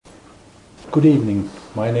Good evening,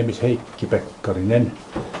 my name is Heikki Pekkarinen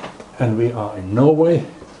and we are in Norway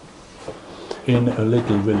in a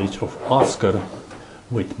little village of Asker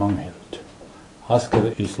with Manghild.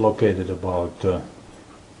 Asker is located about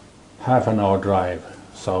half an hour drive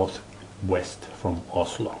southwest from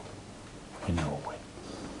Oslo in Norway.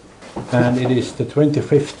 And it is the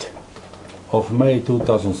 25th of May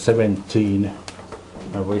 2017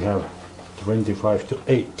 and we have 25 to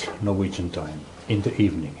 8 Norwegian time in the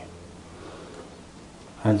evening.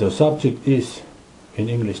 And the subject is, in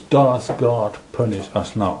English, Does God Punish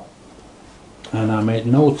Us Now? And I made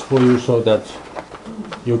notes for you so that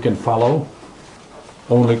you can follow.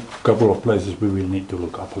 Only a couple of places we will need to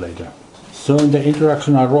look up later. So in the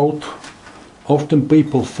introduction I wrote, often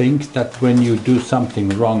people think that when you do something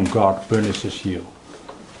wrong, God punishes you.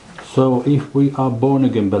 So if we are born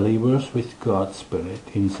again believers with God's Spirit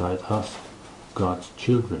inside us, God's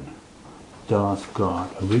children, does God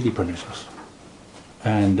really punish us?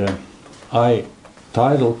 And I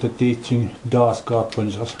titled the teaching, Does God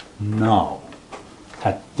Punish Us Now,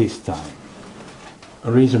 at this time?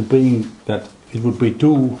 A reason being that it would be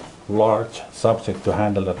too large subject to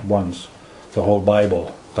handle at once, the whole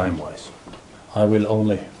Bible time-wise. I will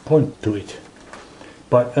only point to it.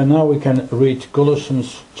 But now we can read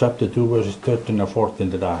Colossians chapter 2 verses 13 and 14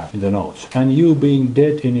 that I have in the notes. And you being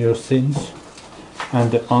dead in your sins and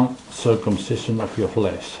the uncircumcision of your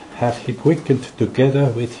flesh, hath he quickened together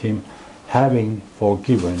with him, having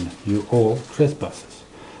forgiven you all trespasses,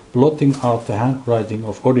 blotting out the handwriting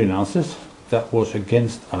of ordinances that was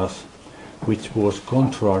against us, which was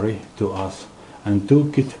contrary to us, and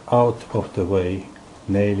took it out of the way,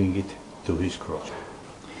 nailing it to his cross.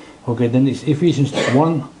 Okay, then it's Ephesians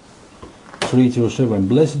 1, 3-7.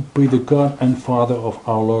 Blessed be the God and Father of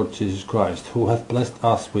our Lord Jesus Christ, who hath blessed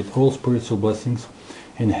us with all spiritual blessings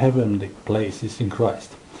in heavenly places in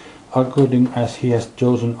Christ, according as he has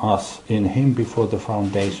chosen us in him before the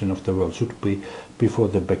foundation of the world, should be before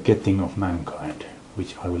the begetting of mankind,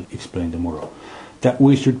 which I will explain tomorrow, that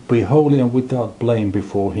we should be holy and without blame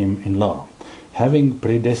before him in love, having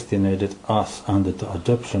predestinated us under the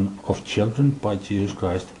adoption of children by Jesus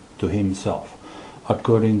Christ to himself,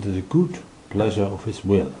 according to the good pleasure of his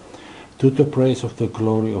will, to the praise of the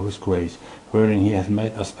glory of his grace, wherein he hath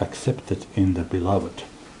made us accepted in the beloved,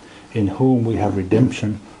 in whom we have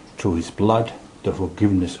redemption through his blood, the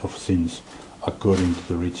forgiveness of sins, according to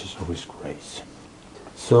the riches of his grace.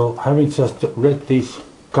 So, having just read these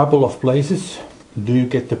couple of places, do you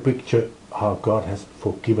get the picture how God has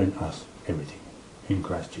forgiven us everything in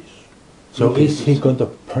Christ Jesus? So is he going to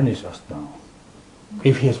punish us now?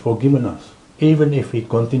 If he has forgiven us, even if we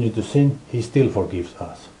continue to sin, he still forgives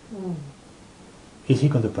us. Is he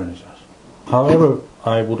going to punish us? However,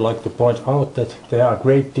 I would like to point out that there are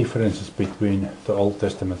great differences between the Old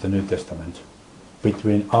Testament and the New Testament,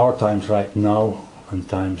 between our times right now and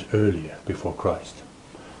times earlier, before Christ.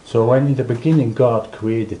 So when in the beginning God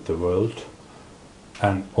created the world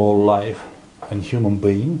and all life and human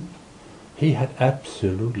being, he had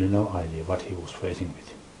absolutely no idea what he was facing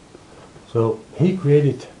with. So he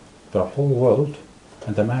created the whole world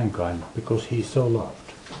and the mankind because he so loved.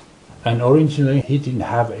 And originally he didn't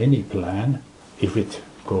have any plan if it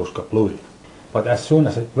goes kablooey. But as soon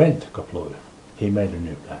as it went kablooey, he made a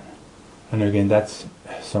new plan. And again, that's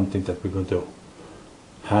something that we're going to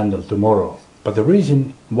handle tomorrow. But the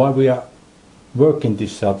reason why we are working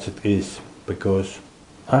this subject is because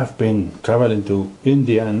I've been traveling to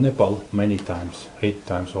India and Nepal many times, 8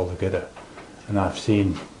 times altogether. And I've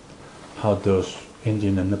seen how those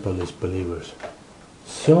Indian and Nepalese believers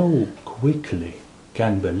so quickly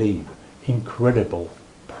can believe incredible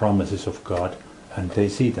promises of God, and they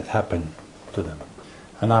see that happen to them.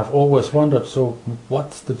 And I've always wondered, so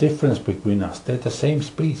what's the difference between us? They're the same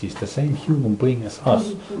species, the same human being as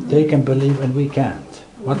us. They can believe and we can't.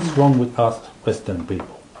 What's wrong with us Western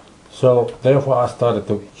people? So therefore I started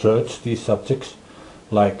to search these subjects,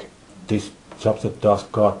 like this subject, Does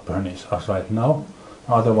God Punish Us Right Now?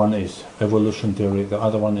 The other one is evolution theory, the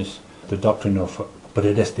other one is the doctrine of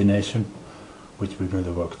predestination, which we're going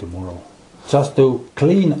to work tomorrow. Just to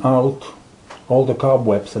clean out all the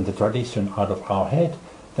cobwebs and the tradition out of our head,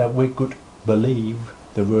 that we could believe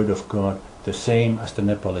the word of God the same as the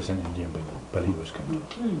Nepalese and Indian believers can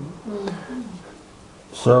do.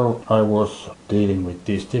 So I was dealing with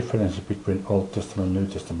these differences between Old Testament and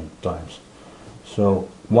New Testament times. So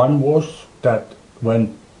one was that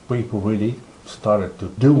when people really started to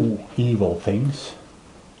do evil things,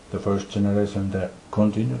 the first generation that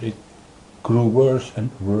continued, it grew worse and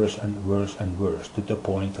worse and worse and worse, to the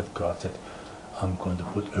point that God said, I'm going to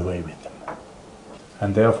put away with them.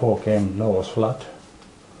 And therefore came Noah's flood,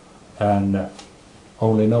 and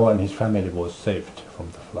only Noah and his family was saved from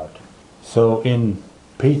the flood. So in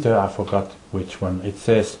Peter, I forgot which one, it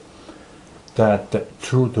says that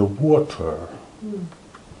through the water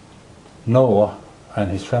Noah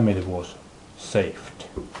and his family was saved.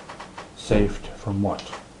 Saved from what?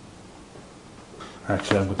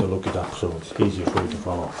 Actually, I'm going to look it up so it's easier for you to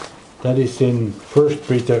follow. That is in 1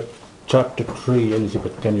 Peter chapter 3.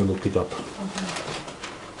 Elizabeth, can you look it up?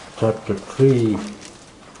 Chapter 3,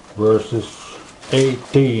 verses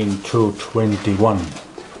 18 through 21.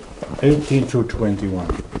 18 through 21.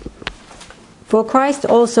 For Christ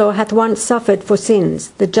also hath once suffered for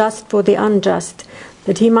sins, the just for the unjust,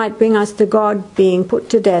 that he might bring us to God, being put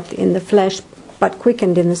to death in the flesh, but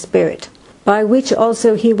quickened in the spirit. By which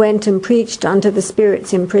also he went and preached unto the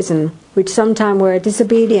spirits in prison, which sometime were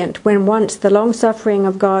disobedient, when once the long-suffering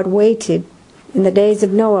of God waited in the days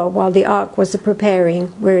of Noah, while the ark was a-preparing,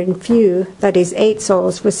 wherein few, that is 8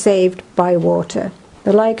 souls, were saved by water.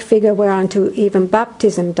 The like figure whereunto even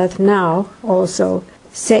baptism doth now also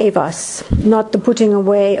save us, not the putting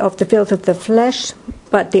away of the filth of the flesh,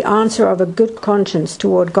 but the answer of a good conscience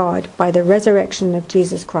toward God by the resurrection of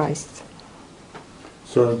Jesus Christ.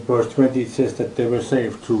 So in verse 20 it says that they were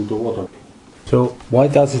saved through the water. So why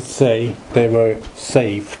does it say they were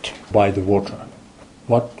saved by the water?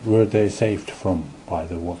 What were they saved from by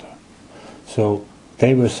the water? So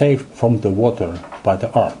they were saved from the water by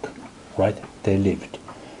the ark, right? They lived.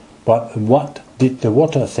 But what did the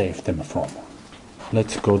water save them from?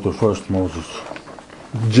 Let's go to 1 Moses,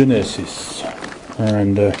 Genesis,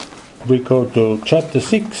 and we go to chapter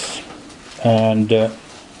 6, and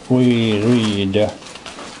we read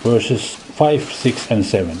verses 5, 6 and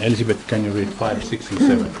 7. Elizabeth, can you read 5, 6 and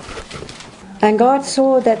 7? And God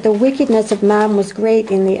saw that the wickedness of man was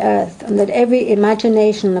great in the earth, and that every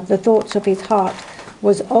imagination of the thoughts of his heart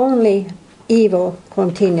was only evil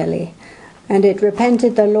continually. And it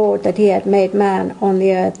repented the Lord that he had made man on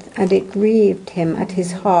the earth, and it grieved him at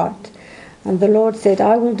his heart. And the Lord said,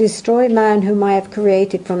 I will destroy man whom I have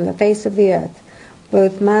created from the face of the earth,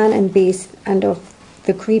 both man and beast, and of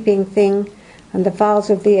the creeping thing, and the fowls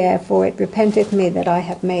of the air, for it repenteth me that I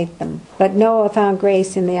have made them. But Noah found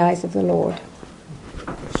grace in the eyes of the Lord.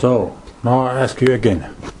 So, now I ask you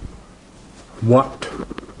again, what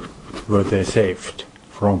were they saved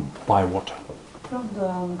from by water? From the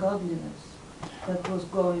ungodliness that was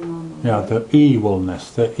going on. Yeah, the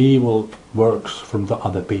evilness, the evil works from the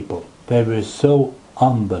other people. They were so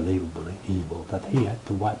unbelievably evil that he had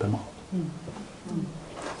to wipe them out.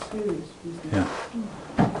 Serious business.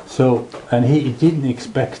 Yeah. So, and he didn't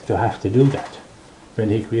expect to have to do that when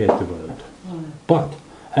he created the world. But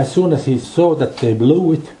as soon as he saw that they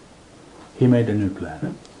blew it, he made a new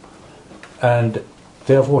plan. And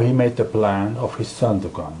therefore he made the plan of his son to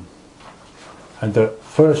come. And the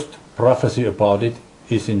first prophecy about it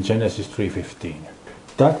is in Genesis 3:15.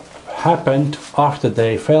 That happened after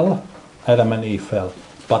they fell, Adam and Eve fell,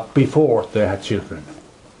 but before they had children.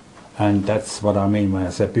 And that's what I mean when I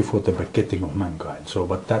said before the begetting of mankind. So,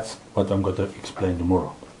 but that's what I'm going to explain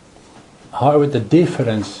tomorrow. However, the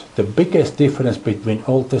biggest difference between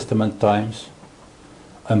Old Testament times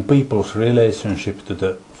and people's relationship to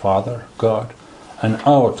the Father, God, and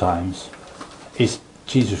our times is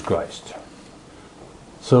Jesus Christ.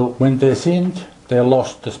 So when they sinned, they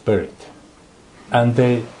lost the Spirit. And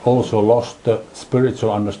they also lost the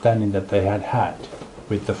spiritual understanding that they had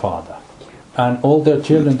with the Father. And all their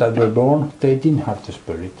children that were born, they didn't have the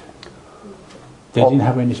Spirit. They didn't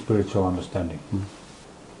have any spiritual understanding.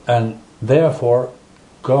 And therefore,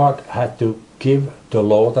 God had to give the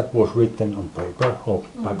law that was written on paper, or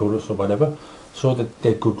papyrus or whatever, so that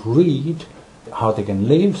they could read how they can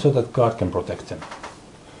live, so that God can protect them.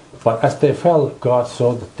 But as they fell, God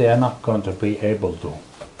saw that they are not going to be able to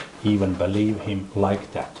even believe Him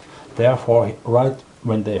like that. Therefore, right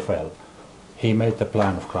when they fell, He made the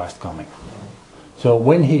plan of Christ coming. So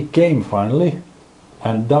when He came finally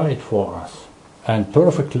and died for us and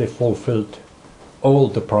perfectly fulfilled all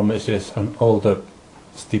the promises and all the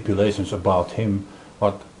stipulations about Him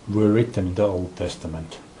what were written in the Old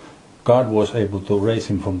Testament, God was able to raise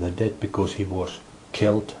Him from the dead because He was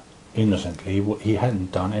killed innocently. He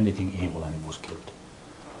hadn't done anything evil and He was killed.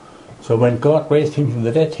 So when God raised Him from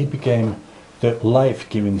the dead, He became the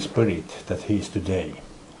life-giving Spirit that He is today.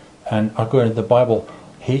 And according to the Bible,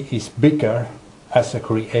 He is bigger as a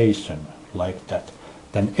creation like that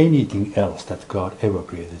than anything else that God ever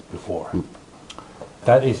created before.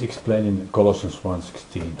 That is explained in Colossians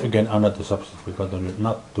 1:16. Again, another subject, we're going to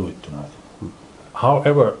not do it tonight.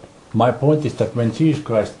 However, my point is that when Jesus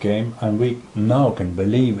Christ came and we now can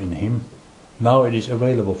believe in Him, Now it is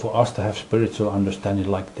available for us to have spiritual understanding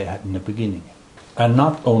like they had in the beginning. And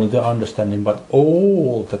not only the understanding, but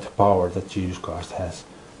all that power that Jesus Christ has,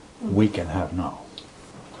 we can have now.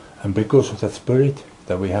 And because of that spirit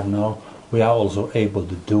that we have now, we are also able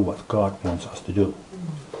to do what God wants us to do.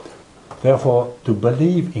 Therefore, to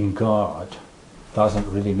believe in God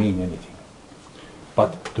doesn't really mean anything.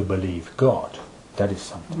 But to believe God, that is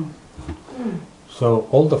something. So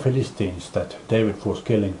all the Philistines that David was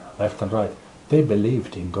killing left and right, they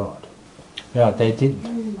believed in God. Yeah, they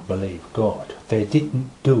didn't believe God. They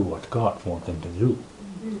didn't do what God wanted them to do.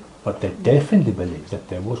 But they definitely believed that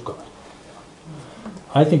there was God.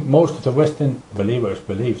 I think most of the Western believers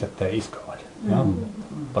believe that there is God. Yeah?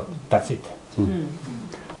 But that's it.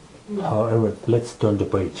 However, let's turn the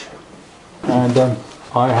page. And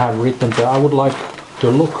I have written that I would like to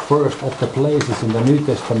look first at the places in the New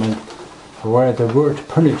Testament where the word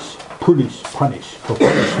punish for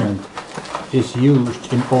punishment is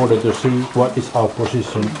used in order to see what is our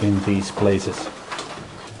position in these places.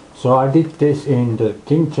 So I did this in the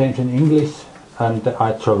King James in English, and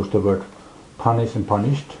I chose the word punish and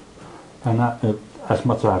punished, and as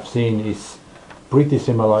much as I have seen is pretty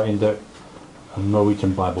similar in the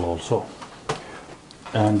Norwegian Bible also.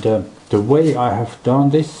 And the way I have done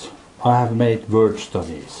this, I have made word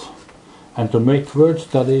studies. And to make word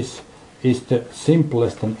studies is the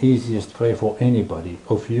simplest and easiest way for anybody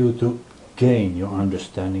of you to gain your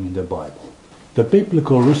understanding in the Bible. The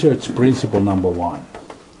biblical research principle number 1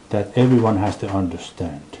 that everyone has to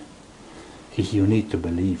understand is you need to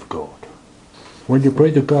believe God. When you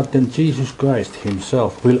pray to God, then Jesus Christ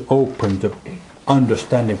himself will open the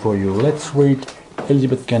understanding for you. Let's read,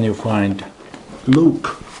 Elizabeth, can you find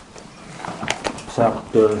Luke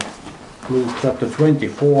chapter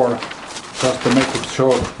 24. Just to make it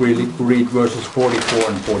short, we read verses 44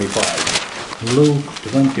 and 45. Luke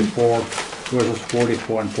 24, verses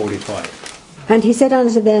 44 and 45. And he said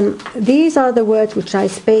unto them, These are the words which I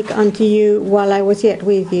spake unto you while I was yet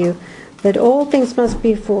with you, that all things must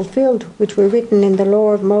be fulfilled which were written in the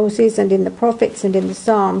law of Moses and in the prophets and in the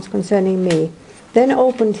Psalms concerning me. Then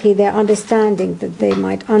opened he their understanding, that they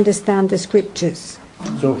might understand the scriptures.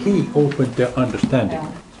 So he opened their understanding.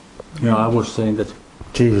 I was saying that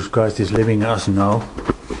Jesus Christ is living in us now.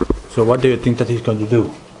 So what do you think that he's going to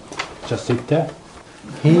do? Just sit there?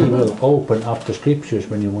 He will open up the scriptures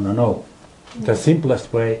when you want to know. The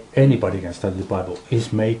simplest way anybody can study the Bible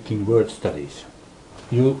is making word studies.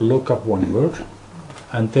 You look up one word,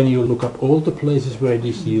 and then you look up all the places where it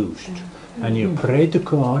is used. And you pray to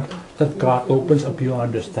God that God opens up your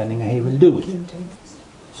understanding and he will do it.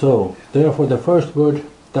 So, therefore the first word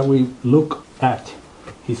that we look at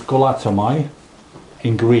is kolatsamai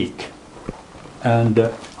in Greek. And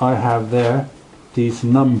I have there these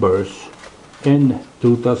numbers N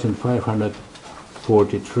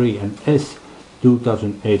 2543 and S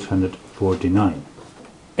 2849.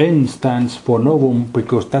 N stands for Novum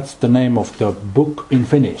because that's the name of the book in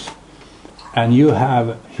Finnish. And you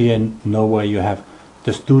have here in Norway, you have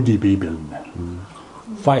the Studiebibeln,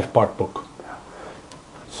 5-part book.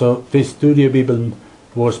 So this Studiebibeln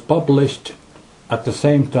was published at the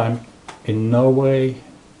same time in Norway,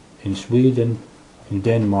 in Sweden, in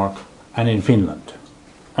Denmark, and in Finland.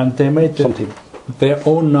 And they made their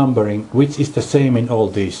own numbering, which is the same in all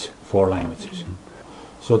these 4 languages.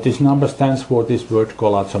 So this number stands for this word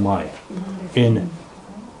kolatsamai in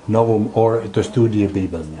Novum or the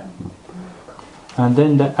Studiebibeln. And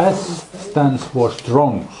then the S stands for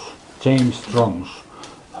Strong's, James Strong's,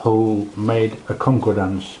 who made a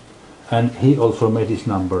concordance, and he also made his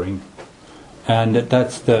numbering. And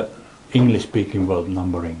that's the English-speaking world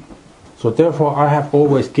numbering. So therefore I have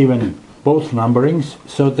always given both numberings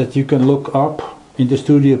so that you can look up in the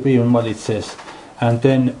Studiebibeln what it says, and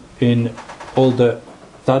then in all the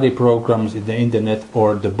study programs in the internet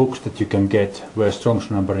or the books that you can get where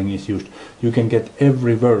Strong's numbering is used, you can get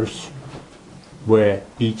every verse where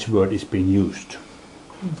each word is being used.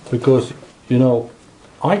 Because,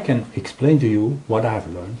 I can explain to you what I have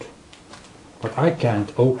learned, but I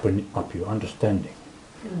can't open up your understanding.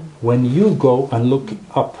 When you go and look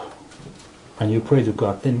up and you pray to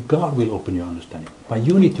God, then God will open your understanding. But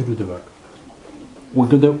you need to do the work. We're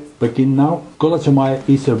going to begin now. Kolatsamai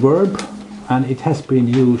is a verb, and it has been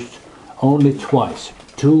used only twice,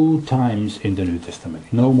 2 times in the New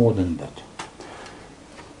Testament, no more than that.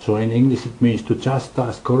 So in English it means to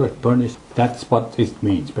chastise, correct, punish. That's what it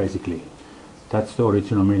means basically. That's the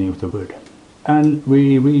original meaning of the word. And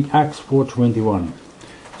we read Acts 4:21.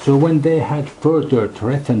 So when they had further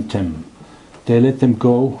threatened them, they let them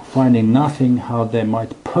go, finding nothing how they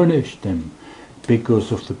might punish them,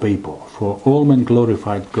 because of the people. For all men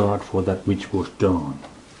glorified God for that which was done.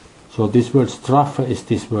 So this word straffe is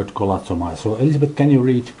this word kolatsomai. So Elizabeth, can you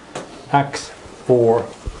read Acts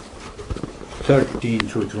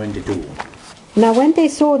 4:13-22? Now when they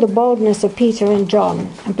saw the boldness of Peter and John,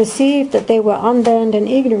 and perceived that they were unlearned and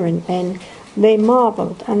ignorant men, they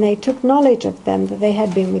marveled, and they took knowledge of them that they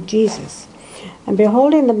had been with Jesus. And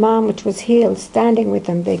beholding the man which was healed standing with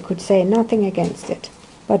them, they could say nothing against it.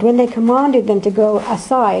 But when they commanded them to go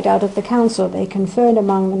aside out of the council, they conferred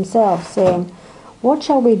among themselves, saying, What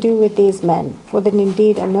shall we do with these men? For that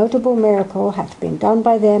indeed a notable miracle hath been done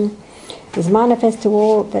by them, is manifest to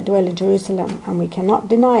all that dwell in Jerusalem, and we cannot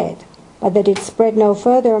deny it. But that it spread no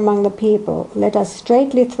further among the people, let us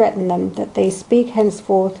straitly threaten them, that they speak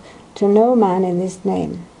henceforth to no man in this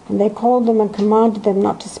name. And they called them and commanded them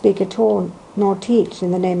not to speak at all, nor teach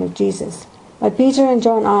in the name of Jesus. But Peter and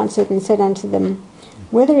John answered and said unto them,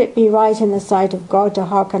 Whether it be right in the sight of God to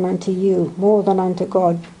hearken unto you more than unto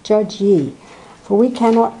God, judge ye. For we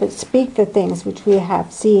cannot but speak the things which we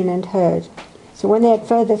have seen and heard. So when they had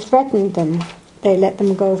further threatened them, they let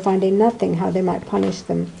them go, finding nothing how they might punish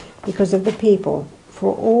them, because of the people.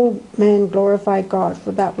 For all men glorified God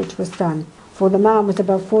for that which was done. For the man was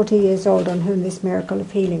about 40 years old on whom this miracle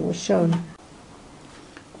of healing was shown.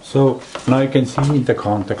 So now you can see in the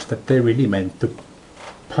context that they really meant to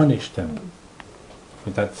punish them.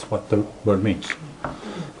 That's what the word means.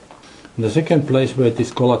 And the second place where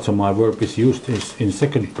this kolatsomai verb is used is in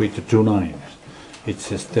 2 Peter 2:9. It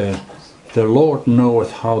says, The Lord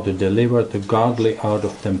knoweth how to deliver the godly out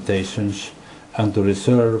of temptations, and to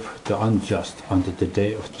reserve the unjust unto the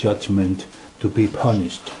day of judgment to be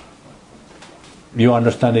punished. You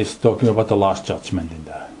understand it's talking about the last judgment in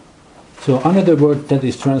there. So another word that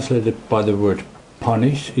is translated by the word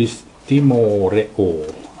punish is timoreo,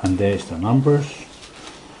 and there's the numbers.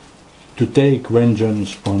 To take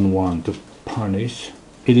vengeance on one, to punish.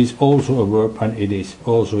 It is also a verb, and it is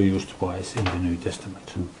also used twice in the New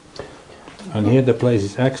Testament. And here the place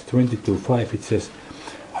is Acts 22:5. It says,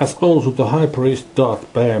 As also the high priest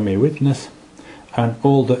doth bear me witness, and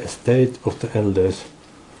all the estate of the elders,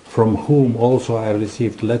 from whom also I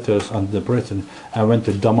received letters unto the brethren, and went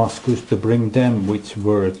to Damascus to bring them which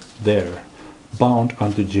were there, bound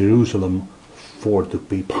unto Jerusalem, for to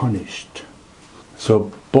be punished.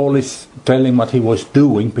 So Paul is telling what he was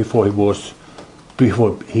doing before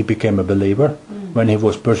he became a believer, when he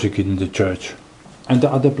was persecuting the church. And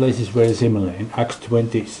the other place is very similar in Acts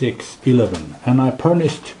 26:11. And I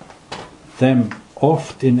punished them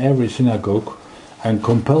oft in every synagogue, and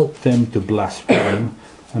compelled them to blaspheme,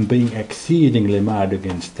 and being exceedingly mad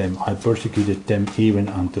against them, I persecuted them even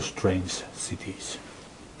unto strange cities.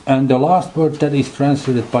 And the last word that is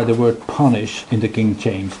translated by the word punish in the King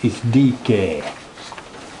James is dike.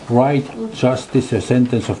 Right justice, a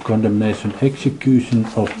sentence of condemnation, execution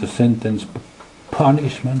of the sentence,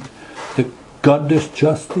 punishment, the goddess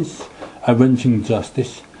justice, avenging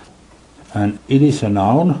justice. And it is a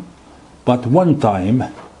noun, but one time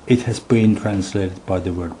it has been translated by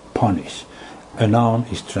the word punish. A noun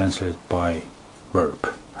is translated by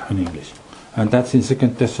verb in English. And that's in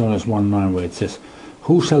 2 Thessalonians 1:9, where it says,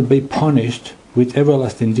 Who shall be punished with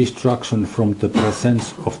everlasting destruction from the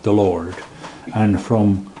presence of the Lord, and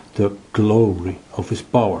from the glory of his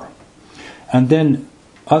power. And then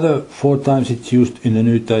other 4 times it's used in the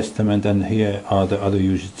New Testament, and here are the other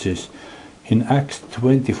usages. In Acts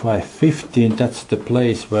 25:15, that's the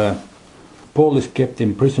place where Paul is kept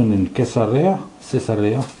in prison in Caesarea,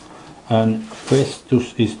 and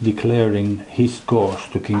Festus is declaring his cause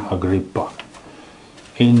to King Agrippa.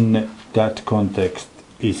 In that context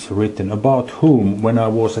is written, About whom, when I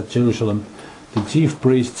was at Jerusalem, the chief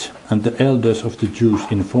priests and the elders of the Jews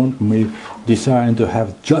informed me, desiring to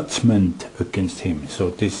have judgment against him. So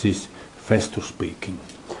this is Festus speaking.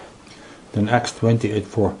 Then Acts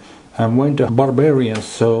 28:4. And when the barbarians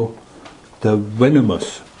saw the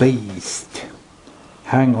venomous beast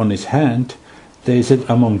hang on his hand, they said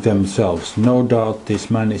among themselves, No doubt this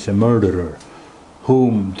man is a murderer,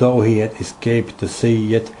 whom, though he had escaped the sea,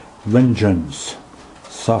 yet vengeance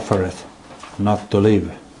suffereth not to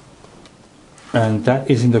live. And that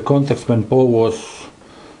is in the context when Paul was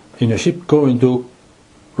in a ship going to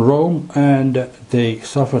Rome, and they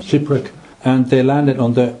suffered shipwreck, and they landed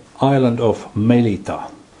on the island of Melita.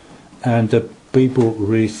 And the people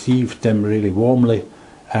received them really warmly,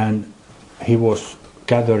 and he was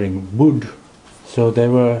gathering wood. So they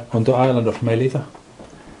were on the island of Melita,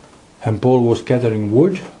 and Paul was gathering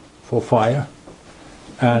wood for fire,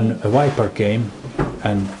 and a viper came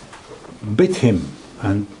and bit him.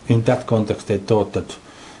 And in that context they thought that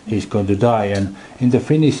he's going to die. And in the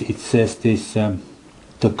Finnish it says this,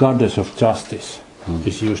 the goddess of justice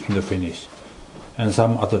is used in the Finnish. And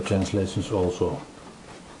some other translations also.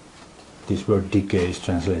 This word decay is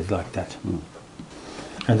translated like that.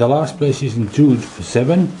 And the last place is in Jude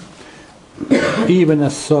 7. Even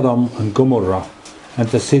as Sodom and Gomorrah and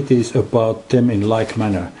the cities about them in like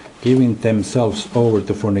manner, giving themselves over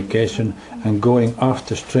to fornication and going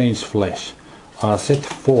after strange flesh, are set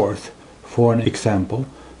forth for an example,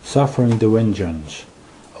 suffering the vengeance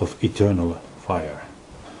of eternal fire.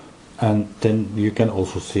 And then you can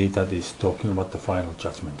also see that it's talking about the final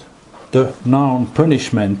judgment. The noun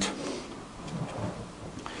punishment,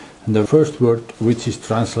 and the first word which is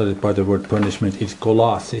translated by the word punishment is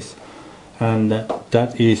kolasis, and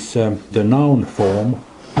that is the noun form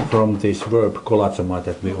from this verb kolazoma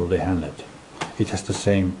that we already handled. It has the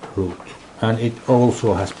same root, and it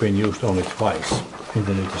also has been used only twice in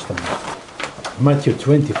the New Testament. Matthew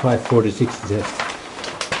 25:46 says,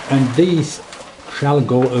 "And these shall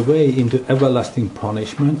go away into everlasting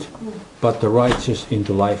punishment, but the righteous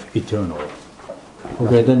into life eternal."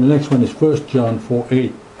 Okay, then the next one is 1 John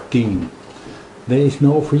 4:18. "There is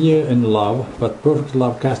no fear in love, but perfect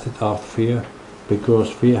love casteth out fear, because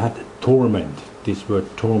fear hath torment." This word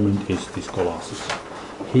torment is this kolasis.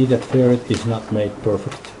 "He that feareth is not made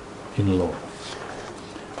perfect in law."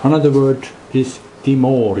 Another word is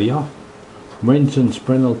timoria, vengeance,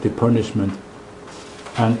 penalty, punishment,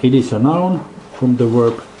 and it is a noun from the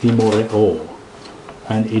verb timoreo,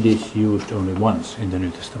 and it is used only once in the New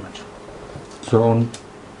Testament. So on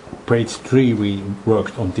page 3 we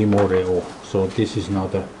worked on timoreo, so this is now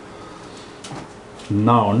the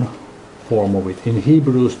noun form of it. In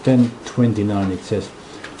Hebrews 10:29 it says,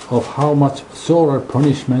 "Of how much sorer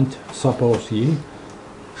punishment, suppose ye,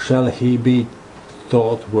 shall he be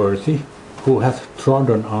thought worthy, who hath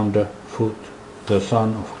trodden under foot the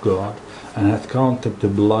Son of God, and hath counted the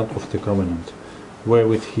blood of the covenant,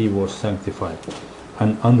 wherewith he was sanctified,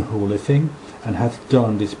 an unholy thing, and hath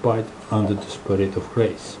done despite unto the Spirit of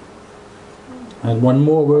grace." And one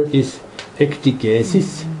more word is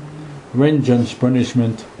ekdikesis, vengeance,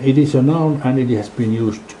 punishment. It is a noun, and it has been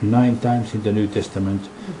used 9 times in the New Testament,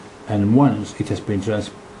 and once it has been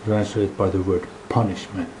translated by the word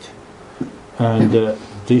punishment. And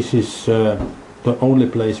this is the only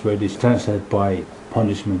place where it is translated by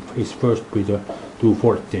punishment is 1 Peter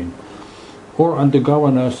 2:14. "Or unto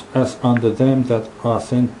governors as unto them that are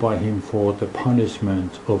sent by him for the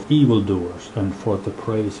punishment of evildoers and for the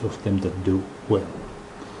praise of them that do well."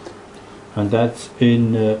 And that's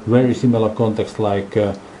in very similar context like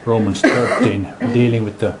Romans 13, dealing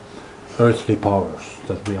with the earthly powers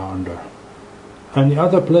that we are under. And in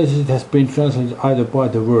other places it has been translated either by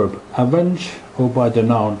the verb avenge or by the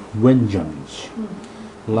noun vengeance.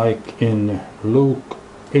 Like in Luke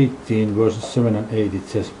 18 verses 7 and 8 it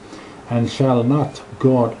says, "And shall not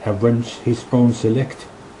God avenge his own select,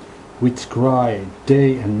 which cry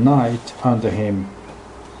day and night unto him,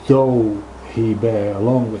 though he bear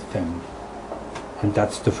along with them?" And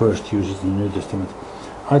that's the first usage in the New Testament.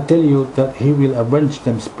 "I tell you that he will avenge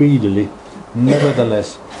them speedily.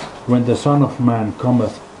 Nevertheless, when the Son of Man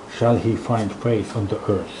cometh, shall he find faith on the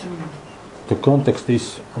earth?" The context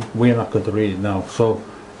is, we are not going to read it now, so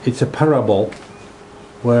it's a parable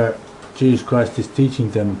where Jesus Christ is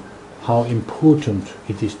teaching them how important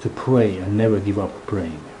it is to pray and never give up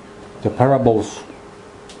praying. The parables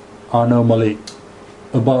are normally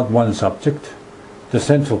about one subject. The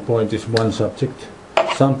central point is one subject.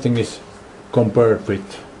 Something is compared with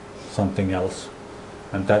something else,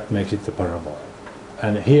 and that makes it a parable.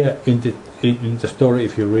 And here in the story,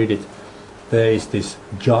 if you read it, there is this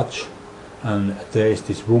judge, and there is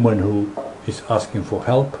this woman who is asking for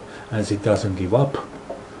help, and she doesn't give up.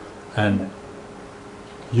 And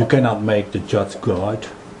you cannot make the judge God,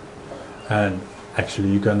 and actually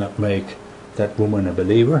you cannot make that woman a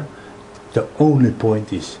believer. The only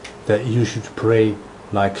point is that you should pray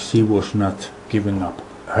like she was not giving up,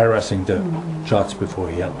 harassing the judge before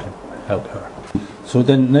he helped her. So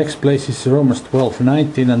then next place is Romans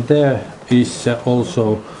 12:19, and there is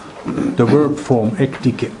also the verb form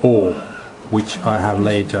ekdikeo, which I have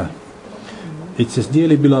later. It says,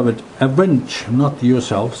 "Dearly beloved, avenge not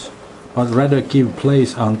yourselves, but rather give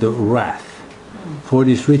place unto wrath. For it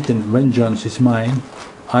is written, vengeance is mine,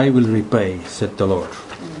 I will repay, said the Lord."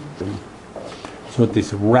 So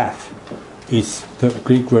this wrath is, the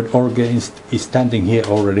Greek word orge is standing here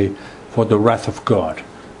already for the wrath of God.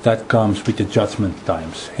 That comes with the judgment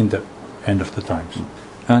times, in the end of the times.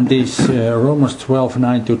 And this Romans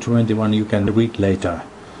 12:9-21 you can read later.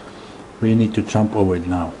 We need to jump over it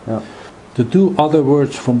now. Yeah. The two other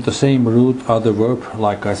words from the same root are the verb,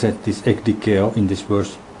 like I said, this ekdikeo in this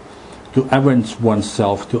verse, to avenge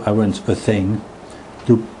oneself, to avenge a thing,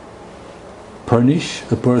 to punish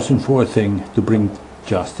a person for a thing, to bring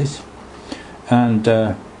justice. And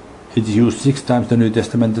it's used 6 times in the New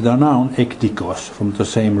Testament. The noun ekdikos from the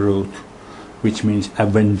same root, which means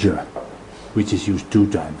avenger, which is used 2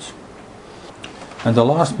 times. And the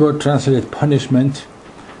last word translated punishment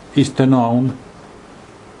is the noun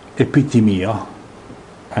epithemia,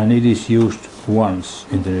 and it is used once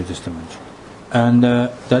in the New Testament. And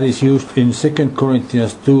that is used in 2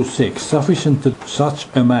 Corinthians 2:6. Sufficient to such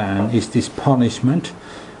a man is this punishment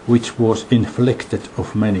which was inflicted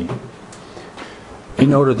of many.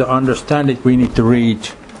 In order to understand it, we need to read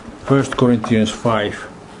 1 Corinthians 5,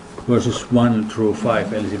 verses 1 through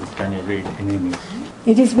 5. Elizabeth, can you read in English?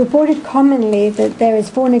 It is reported commonly that there is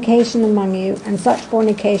fornication among you, and such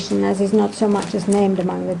fornication as is not so much as named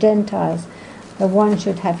among the Gentiles, that one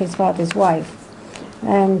should have his father's wife.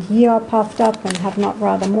 And ye are puffed up, and have not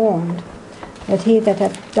rather mourned, that he that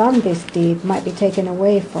hath done this deed might be taken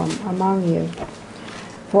away from among you.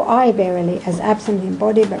 For I verily, as absent in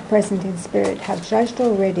body but present in spirit, have judged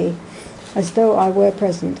already, as though I were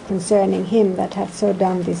present, concerning him that hath so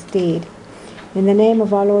done this deed. In the name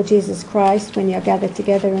of our Lord Jesus Christ, when ye are gathered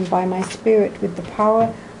together, and by my Spirit, with the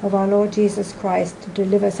power of our Lord Jesus Christ, to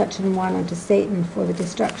deliver such an one unto Satan for the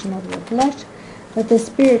destruction of the flesh, that the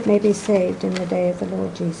Spirit may be saved in the day of the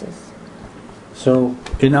Lord Jesus. So,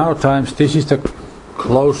 in our times, this is the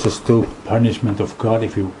closest to punishment of God,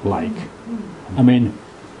 if you like. I mean,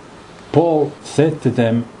 Paul said to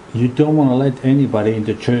them, you don't want to let anybody in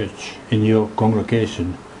the church, in your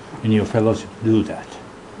congregation, in your fellowship, do that.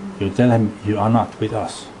 You tell him, you are not with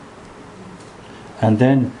us. And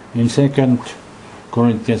then in 2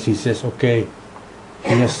 Corinthians he says, okay, he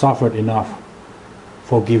has suffered enough,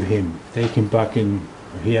 forgive him, take him back in,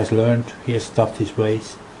 he has learned, he has stopped his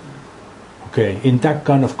ways. Okay, in that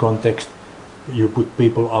kind of context, you put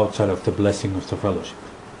people outside of the blessing of the fellowship.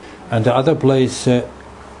 And the other place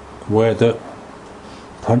where the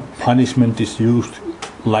punishment is used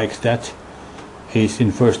like that is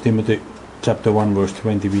in 1 Timothy chapter 1 verse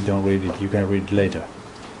 20. We don't read it, you can read it later.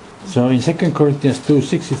 So in 2 Corinthians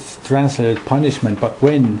 2:6 it's translated punishment, but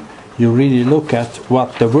when you really look at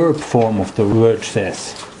what the verb form of the word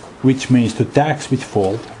says, which means to tax with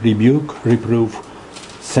fault, rebuke, reprove,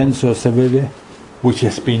 censure severely, which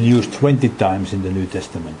has been used 20 times in the New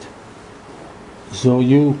Testament. So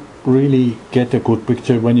you really get a good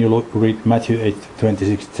picture when you read Matthew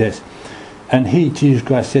 8:26. It says, and he, Jesus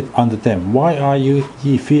Christ, said unto them, why are you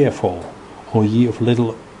ye fearful, O ye of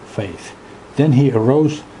little faith? Then he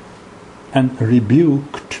arose and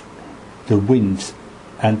rebuked the winds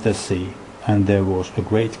and the sea, and there was a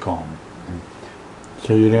great calm.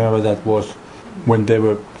 So you remember that was when they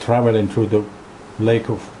were traveling through the lake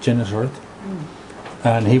of Gennesaret,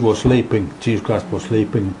 and he was sleeping, Jesus Christ was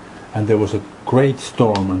sleeping, and there was a great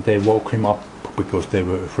storm, and they woke him up because they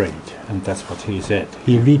were afraid, and that's what he said.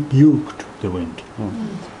 He rebuked the wind.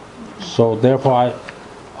 So therefore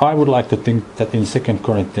I would like to think that in 2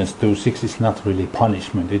 Corinthians 2:6 is not really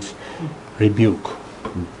punishment, it's rebuke.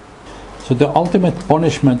 So the ultimate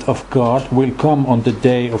punishment of God will come on the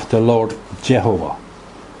day of the Lord Jehovah,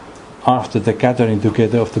 after the gathering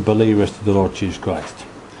together of the believers to the Lord Jesus Christ.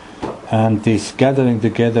 And this gathering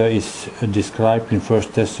together is described in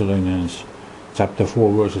 1 Thessalonians chapter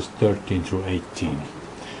 4 verses 13 through 18.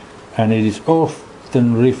 And it is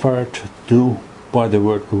often referred to by the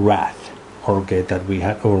word wrath, orge, that we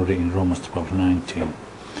had already in Romans 12:19.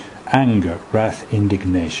 Anger, wrath,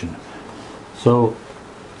 indignation. So,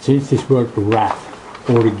 since this word wrath,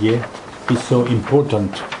 orge, is so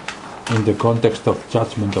important in the context of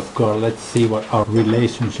judgment of God, let's see what our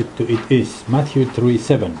relationship to it is. Matthew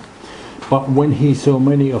 3:7. But when he saw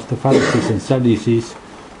many of the Pharisees and Sadducees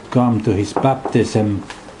come to his baptism,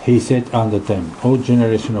 he said unto them, O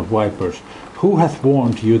generation of vipers, who hath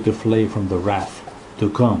warned you to flee from the wrath to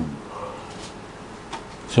come?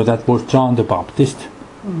 So that was John the Baptist,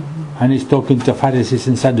 and he's talking to the Pharisees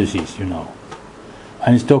and Sadducees, you know.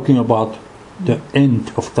 And he's talking about the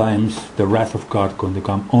end of times, the wrath of God going to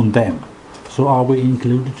come on them. So are we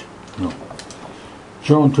included? No.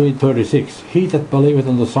 John 3:36. He that believeth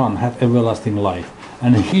on the Son hath everlasting life,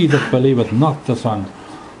 and he that believeth not the Son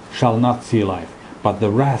shall not see life, but the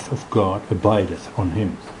wrath of God abideth on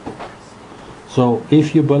him. So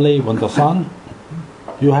if you believe on the Son,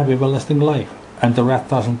 you have everlasting life, and the wrath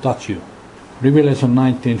doesn't touch you. Revelation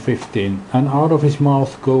 19:15. And out of his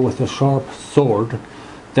mouth goeth a sharp sword,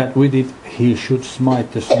 that with it he should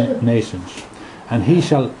smite the nations. And he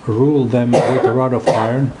shall rule them with a rod of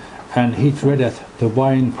iron, and he treadeth the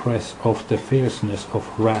winepress of the fierceness of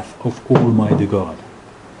wrath of Almighty God.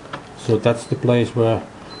 So that's the place where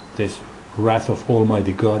this wrath of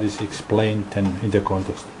Almighty God is explained and in the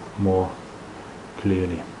context more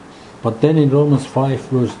clearly. But then in Romans 5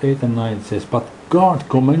 verse 8 and 9 it says, But God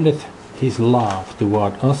commendeth his love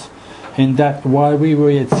toward us, in that while we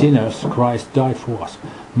were yet sinners, Christ died for us.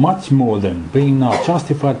 Much more then, being now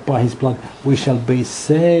justified by his blood, we shall be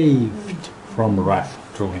saved from wrath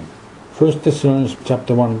through him. 1 Thessalonians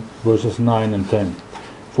chapter 1 verses 9 and 10.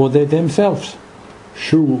 For they themselves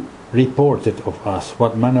shew reported of us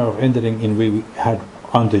what manner of entering in we had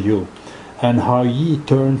unto you, and how ye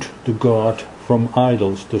turned to God from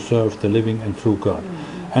idols to serve the living and true God,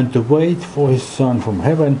 and to wait for his Son from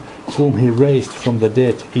heaven, whom he raised from the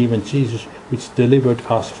dead, even Jesus, which delivered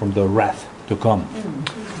us from the wrath to come.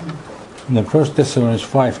 And then 1 Thessalonians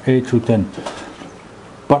 5, 8 through 10.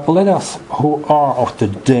 But let us who are of the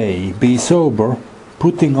day be sober,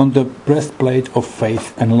 putting on the breastplate of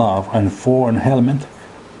faith and love, and for an helmet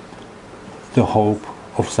the hope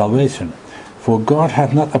of salvation. For God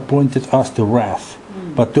hath not appointed us to wrath,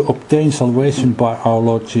 but to obtain salvation by our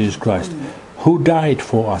Lord Jesus Christ, who died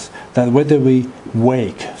for us, that whether we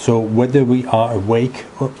wake, so whether we are awake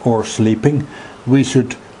or sleeping, we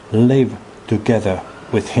should live together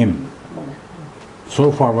with him.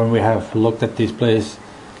 So far when we have looked at this place,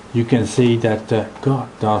 you can see that God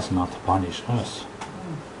does not punish us.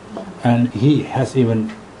 And he has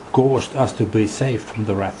even caused us to be saved from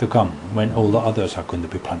the wrath to come, when all the others are going to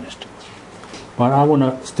be punished. But I want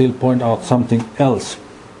to still point out something else,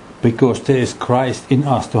 because there is Christ in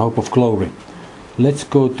us, the hope of glory. Let's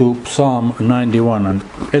go to Psalm 91, and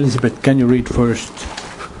Elizabeth, can you read first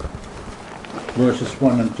verses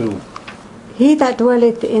 1 and 2? He that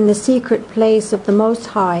dwelleth in the secret place of the Most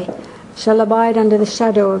High shall abide under the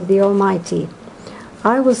shadow of the Almighty.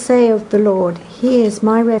 I will say of the Lord, He is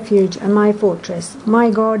my refuge and my fortress, my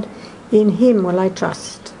God, in him will I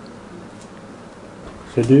trust.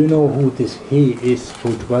 So do you know who this He is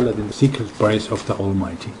who dwelleth in the secret place of the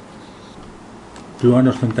Almighty? Do you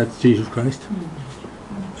understand that's Jesus Christ?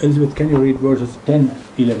 Elizabeth, can you read verses 10,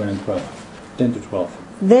 11 and 12? 10 to 12.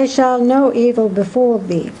 There shall no evil befall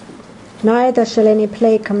thee, neither shall any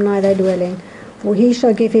plague come nigh thy dwelling. For he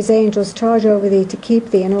shall give his angels charge over thee to keep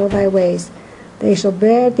thee in all thy ways. They shall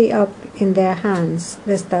bear thee up in their hands,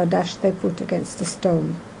 lest thou dash thy foot against a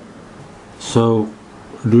stone. So,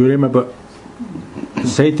 do you remember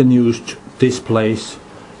Satan used this place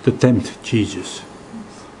to tempt Jesus?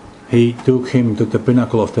 He took him to the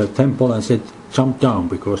pinnacle of the temple and said, jump down,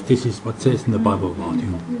 because this is what says in the Bible about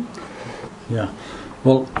you. Yeah.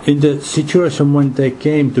 Well, in the situation when they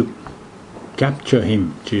came to capture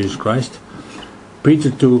him, Jesus Christ,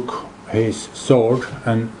 Peter took his sword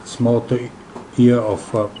and smote the ear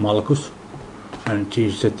of Malchus, and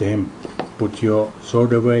Jesus said to him, put your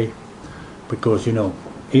sword away, because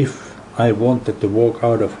if I wanted to walk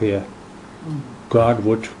out of here, God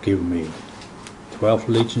would give me 12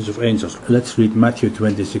 legions of angels. Let's read Matthew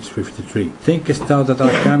 26:53. Thinkest thou that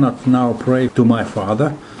I cannot now pray to my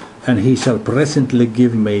Father, and he shall presently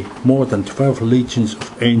give me more than 12 legions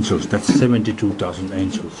of angels? That's 72,000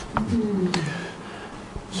 angels.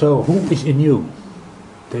 So who is in you?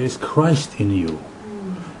 There is Christ in you.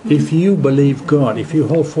 If you believe God, if you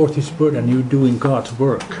hold forth his word and you're doing God's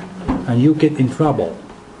work, and you get in trouble,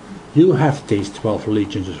 you have these 12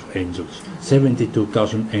 legions of angels,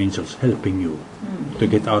 72,000 angels helping you to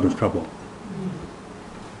get out of trouble.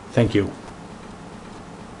 Thank you.